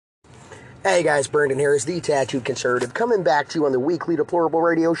Hey guys, Brendan Harris, the Tattooed Conservative, coming back to you on the weekly Deplorable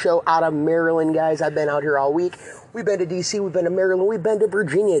Radio Show out of Maryland, guys. I've been out here all week. We've been to D.C., we've been to Maryland, we've been to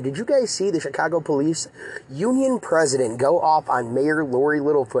Virginia. Did you guys see the Chicago Police Union president go off on Mayor Lori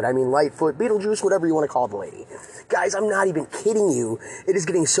Lightfoot, Beetlejuice, whatever you want to call the lady? Guys, I'm not even kidding you. It is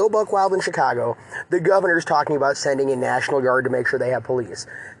getting so buck wild in Chicago. The governor's talking about sending in National Guard to make sure they have police.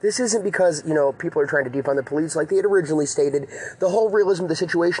 This isn't because, people are trying to defund the police like they had originally stated. The whole realism of the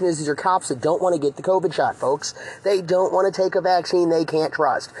situation is these are cops that don't want to get the COVID shot, folks. They don't want to take a vaccine they can't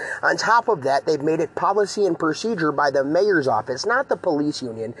trust. On top of that, they've made it policy and procedure by the mayor's office, not the police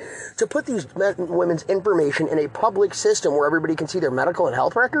union, to put these men and women's information in a public system where everybody can see their medical and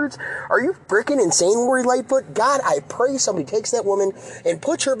health records. Are you freaking insane, Lori Lightfoot? God, I pray somebody takes that woman and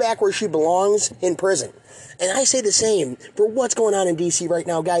puts her back where she belongs, in prison. And I say the same for what's going on in D.C. right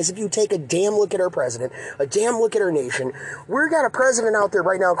now, guys. If you take a damn look at our president, a damn look at our nation, we've got a president out there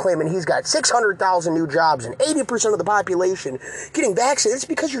right now claiming he's got 600,000 new jobs and 80% of the population getting vaccinated. It's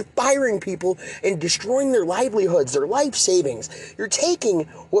because you're firing people and destroying their livelihoods, their life savings. You're taking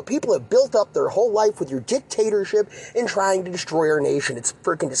what people have built up their whole life with your dictatorship and trying to destroy our nation. It's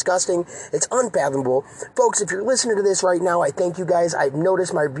freaking disgusting. It's unfathomable. Folks, if you're listening to this right now, I thank you guys. I've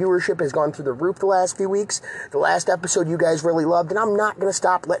noticed my viewership has gone through the roof the last few weeks. The last episode you guys really loved, and I'm not going to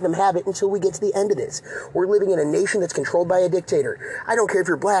stop letting them have it until we get to the end of this. We're living in a nation that's controlled by a dictator. I don't care if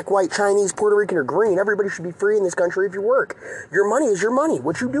you're black, white, Chinese, Puerto Rican, or green. Everybody should be free in this country if you work. Your money is your money.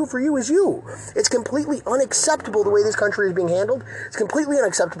 What you do for you is you. It's completely unacceptable the way this country is being handled. It's completely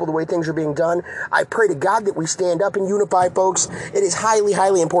unacceptable the way things are being done. I pray to God that we stand up and unify, folks. It is highly,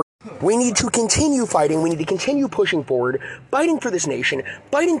 highly important. We need to continue fighting. We need to continue pushing forward, fighting for this nation,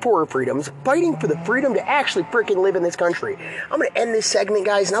 fighting for our freedoms, fighting for the freedom to actually freaking live in this country. I'm going to end this segment,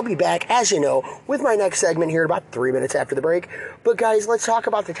 guys, and I'll be back, as you know, with my next segment here in about 3 minutes after the break. But, guys, let's talk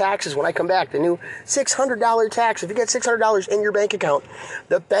about the taxes when I come back. The new $600 tax. If you get $600 in your bank account,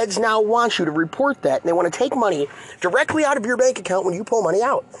 the feds now want you to report that, and they want to take money directly out of your bank account when you pull money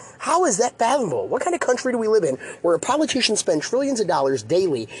out. How is that fathomable? What kind of country do we live in where a politician spends trillions of dollars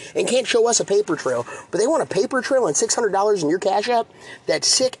daily and can't show us a paper trail, but they want a paper trail and $600 in your Cash App? That's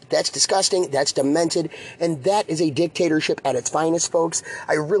sick, that's disgusting, that's demented, and that is a dictatorship at its finest, folks.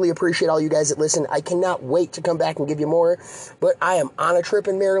 I really appreciate all you guys that listen. I cannot wait to come back and give you more, but I am on a trip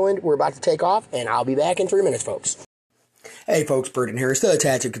in Maryland. We're about to take off, and I'll be back in 3 minutes, folks. Hey folks, Brendan Harris, the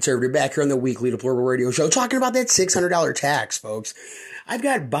Tattooed Conservative, back here on the weekly Deplorable Radio Show, talking about that $600 tax, folks. I've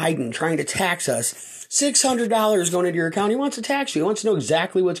got Biden trying to tax us $600 going into your account. He wants to tax you. He wants to know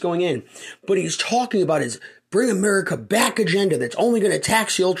exactly what's going in. But he's talking about his Bring America Back agenda that's only going to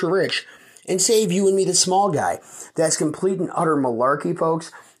tax the ultra-rich and save you and me, the small guy. That's complete and utter malarkey,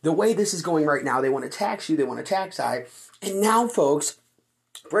 folks. The way this is going right now, they want to tax you, they want to tax I. And now, folks,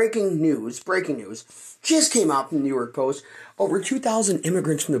 breaking news, just came out from the New York Post. Over 2,000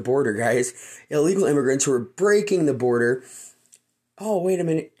 immigrants from the border, guys. Illegal immigrants who are breaking the border. Oh, wait a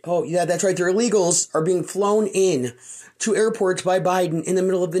minute. Oh, yeah, that's right. Their illegals are being flown in to airports by Biden in the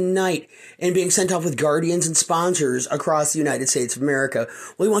middle of the night and being sent off with guardians and sponsors across the United States of America.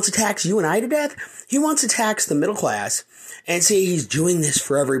 Well, he wants to tax you and I to death? He wants to tax the middle class and say he's doing this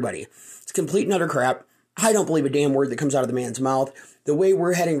for everybody. It's complete and utter crap. I don't believe a damn word that comes out of the man's mouth. The way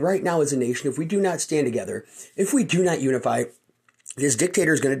we're heading right now as a nation, if we do not stand together, if we do not unify, this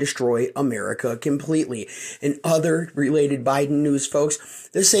dictator is going to destroy America completely. And other related Biden news, folks,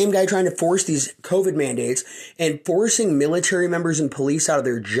 the same guy trying to force these COVID mandates and forcing military members and police out of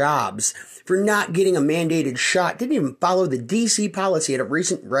their jobs for not getting a mandated shot didn't even follow the D.C. policy at a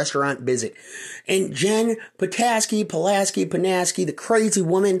recent restaurant visit. And Jen Pulaski, the crazy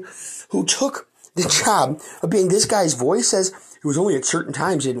woman who took the job of being this guy's voice, says it was only at certain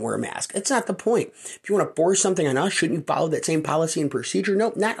times he didn't wear a mask. That's not the point. If you want to force something on us, shouldn't you follow that same policy and procedure?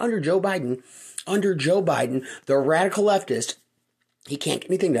 Nope, not under Joe Biden. Under Joe Biden, the radical leftist, he can't get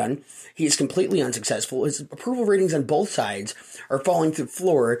anything done. He is completely unsuccessful. His approval ratings on both sides are falling through the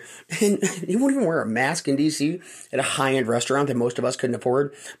floor. And he won't even wear a mask in D.C. at a high-end restaurant that most of us couldn't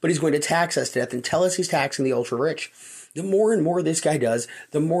afford. But he's going to tax us to death and tell us he's taxing the ultra-rich. The more and more this guy does,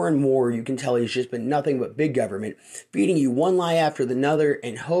 the more and more you can tell he's just been nothing but big government, feeding you one lie after another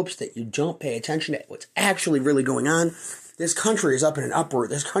in hopes that you don't pay attention to what's actually really going on. This country is up in an uproar.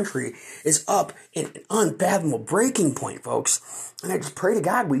 This country is up in an unfathomable breaking point, folks. And I just pray to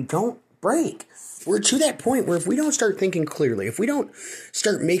God we don't break. We're to that point where if we don't start thinking clearly, if we don't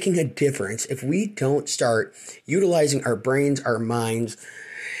start making a difference, if we don't start utilizing our brains, our minds,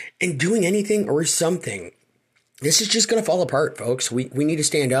 and doing anything or something This is just going to fall apart, folks. We need to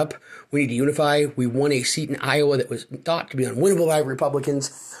stand up. We need to unify. We won a seat in Iowa that was thought to be unwinnable by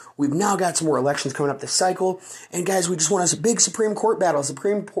Republicans. We've now got some more elections coming up this cycle. And guys, we just won a big Supreme Court battle.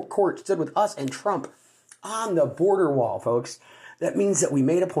 Supreme Court stood with us and Trump on the border wall, folks. That means that we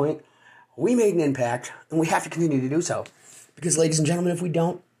made a point, we made an impact, and we have to continue to do so. Because, ladies and gentlemen, if we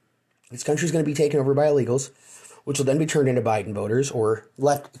don't, this country is going to be taken over by illegals, which will then be turned into Biden voters or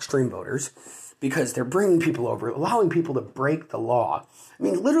left extreme voters, because they're bringing people over, allowing people to break the law. I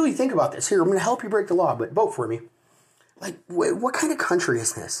mean, literally think about this. Here, I'm going to help you break the law, but vote for me. Like, what kind of country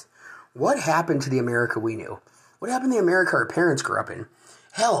is this? What happened to the America we knew? What happened to the America our parents grew up in?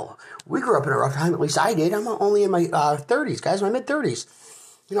 Hell, we grew up in a rough time, at least I did. I'm only in my 30s, guys, my mid-30s.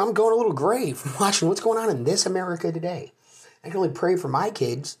 You know, I'm going a little gray from watching what's going on in this America today. I can only pray for my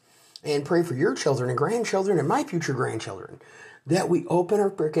kids and pray for your children and grandchildren and my future grandchildren that we open our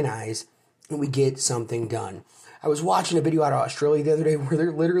freaking eyes and we get something done. I was watching a video out of Australia the other day where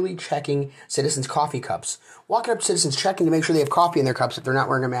they're literally checking citizens' coffee cups. Walking up to citizens, checking to make sure they have coffee in their cups if they're not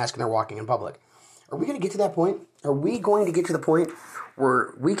wearing a mask and they're walking in public. Are we going to get to that point? Are we going to get to the point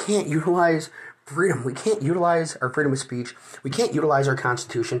where we can't utilize freedom? We can't utilize our freedom of speech. We can't utilize our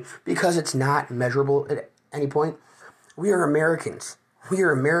Constitution because it's not measurable at any point. We are Americans. We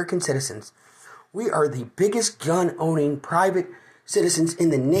are American citizens. We are the biggest gun-owning private citizens in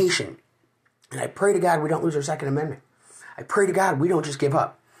the nation. And I pray to God we don't lose our Second Amendment. I pray to God we don't just give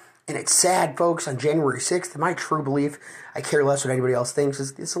up. And it's sad, folks, on January 6th, my true belief, I care less what anybody else thinks,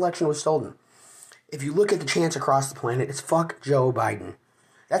 is this election was stolen. If you look at the chants across the planet, it's fuck Joe Biden.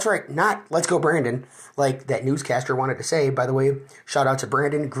 That's right, not let's go Brandon, like that newscaster wanted to say. By the way, shout out to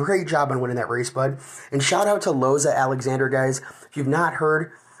Brandon. Great job on winning that race, bud. And shout out to Loza Alexander, guys. If you've not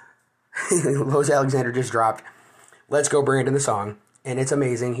heard, Loza Alexander just dropped Let's Go Brandon, the song. And it's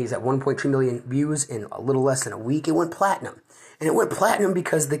amazing. He's at 1.2 million views in a little less than a week. It went platinum. And it went platinum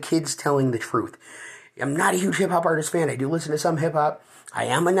because the kid's telling the truth. I'm not a huge hip-hop artist fan. I do listen to some hip-hop. I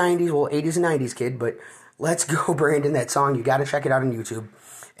am a 80s and 90s kid, but Let's Go Brandon, that song, you got to check it out on YouTube.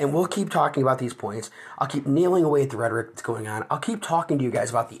 And we'll keep talking about these points. I'll keep nailing away at the rhetoric that's going on. I'll keep talking to you guys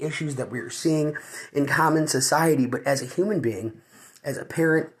about the issues that we're seeing in common society. But as a human being, as a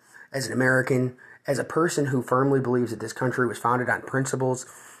parent, as an American, as a person who firmly believes that this country was founded on principles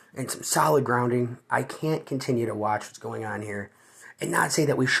and some solid grounding, I can't continue to watch what's going on here and not say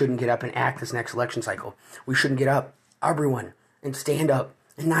that we shouldn't get up and act this next election cycle. We shouldn't get up, everyone, and stand up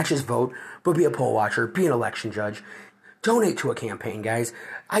and not just vote, but be a poll watcher, be an election judge. Donate to a campaign, guys.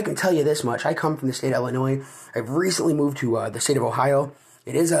 I can tell you this much. I come from the state of Illinois. I've recently moved to the state of Ohio.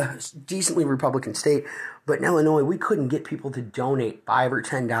 It is a decently Republican state, but in Illinois, we couldn't get people to donate $5 or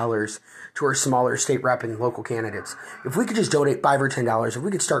 $10 to our smaller state rep and local candidates. If we could just donate $5 or $10, if we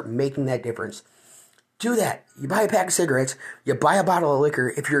could start making that difference, do that. You buy a pack of cigarettes, you buy a bottle of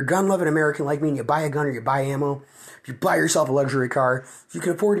liquor. If you're a gun-loving American like me and you buy a gun or you buy ammo, if you buy yourself a luxury car, if you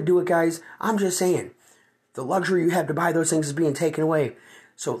can afford to do it, guys, I'm just saying, the luxury you have to buy those things is being taken away.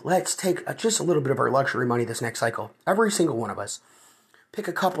 So let's take just a little bit of our luxury money this next cycle. Every single one of us. Pick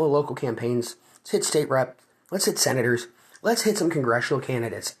a couple of local campaigns. Let's hit state rep. Let's hit senators. Let's hit some congressional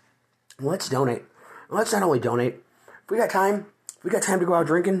candidates. And let's donate. And let's not only donate. If we got time to go out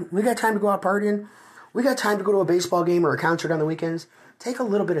drinking. We got time to go out partying. We got time to go to a baseball game or a concert on the weekends. Take a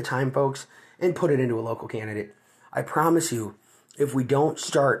little bit of time, folks, and put it into a local candidate. I promise you, if we don't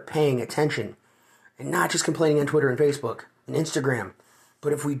start paying attention and not just complaining on Twitter and Facebook and Instagram,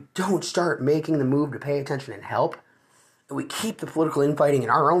 but if we don't start making the move to pay attention and help, and we keep the political infighting in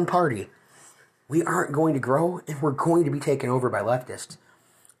our own party, we aren't going to grow, and we're going to be taken over by leftists.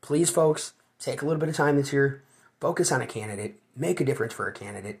 Please, folks, take a little bit of time this year, focus on a candidate, make a difference for a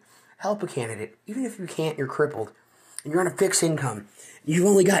candidate, help a candidate. Even if you can't, you're crippled, and you're on a fixed income, and you've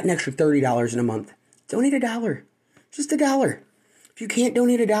only got an extra $30 in a month, donate $1. Just $1. If you can't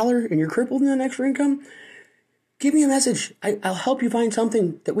donate $1 and you're crippled in that extra income, give me a message. I'll help you find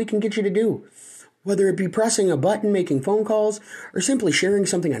something that we can get you to do. Whether it be pressing a button, making phone calls, or simply sharing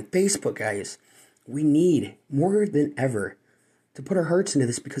something on Facebook, guys. We need, more than ever, to put our hearts into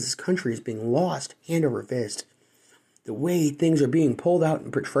this because this country is being lost hand over fist. The way things are being pulled out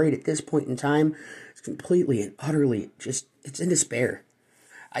and portrayed at this point in time is completely and utterly just, it's in despair.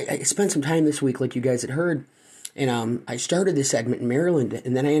 I spent some time this week, like you guys had heard, and I started this segment in Maryland,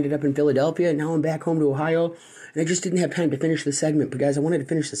 and then I ended up in Philadelphia, and now I'm back home to Ohio, and I just didn't have time to finish the segment. But guys, I wanted to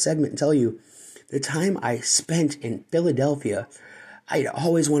finish the segment and tell you, the time I spent in Philadelphia, I'd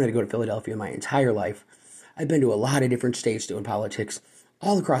always wanted to go to Philadelphia my entire life. I've been to a lot of different states doing politics,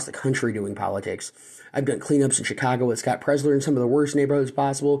 all across the country doing politics. I've done cleanups in Chicago with Scott Presler in some of the worst neighborhoods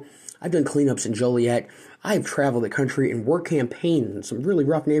possible. I've done cleanups in Joliet. I've traveled the country and worked campaigns in some really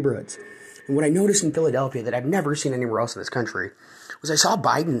rough neighborhoods. And what I noticed in Philadelphia that I've never seen anywhere else in this country was I saw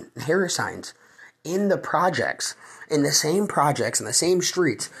Biden and Harris signs in the projects, in the same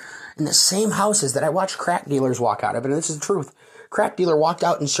streets, in the same houses that I watched crack dealers walk out of. And this is the truth. Crack dealer walked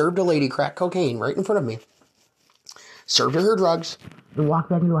out and served a lady crack cocaine right in front of me. Served her drugs and walked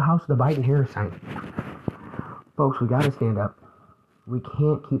back into a house with a Biden Harris sign. Folks, we got to stand up. We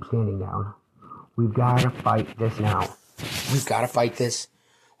can't keep standing down. We've got to fight this now. We've got to fight this.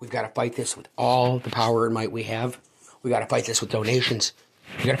 We've got to fight this with all the power and might we have. We got to fight this with donations.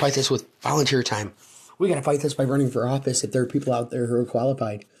 We got to fight this with volunteer time. We got to fight this by running for office if there are people out there who are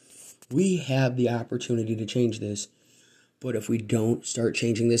qualified. We have the opportunity to change this. But if we don't start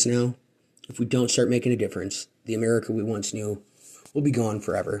changing this now, if we don't start making a difference, the America we once knew will be gone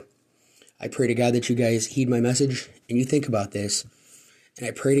forever. I pray to God that you guys heed my message and you think about this. And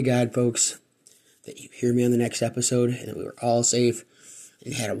I pray to God, folks, that you hear me on the next episode and that we were all safe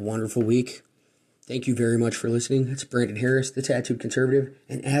and had a wonderful week. Thank you very much for listening. It's Brandon Harris, the Tattooed Conservative.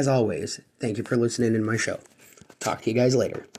 And as always, thank you for listening to my show. Talk to you guys later.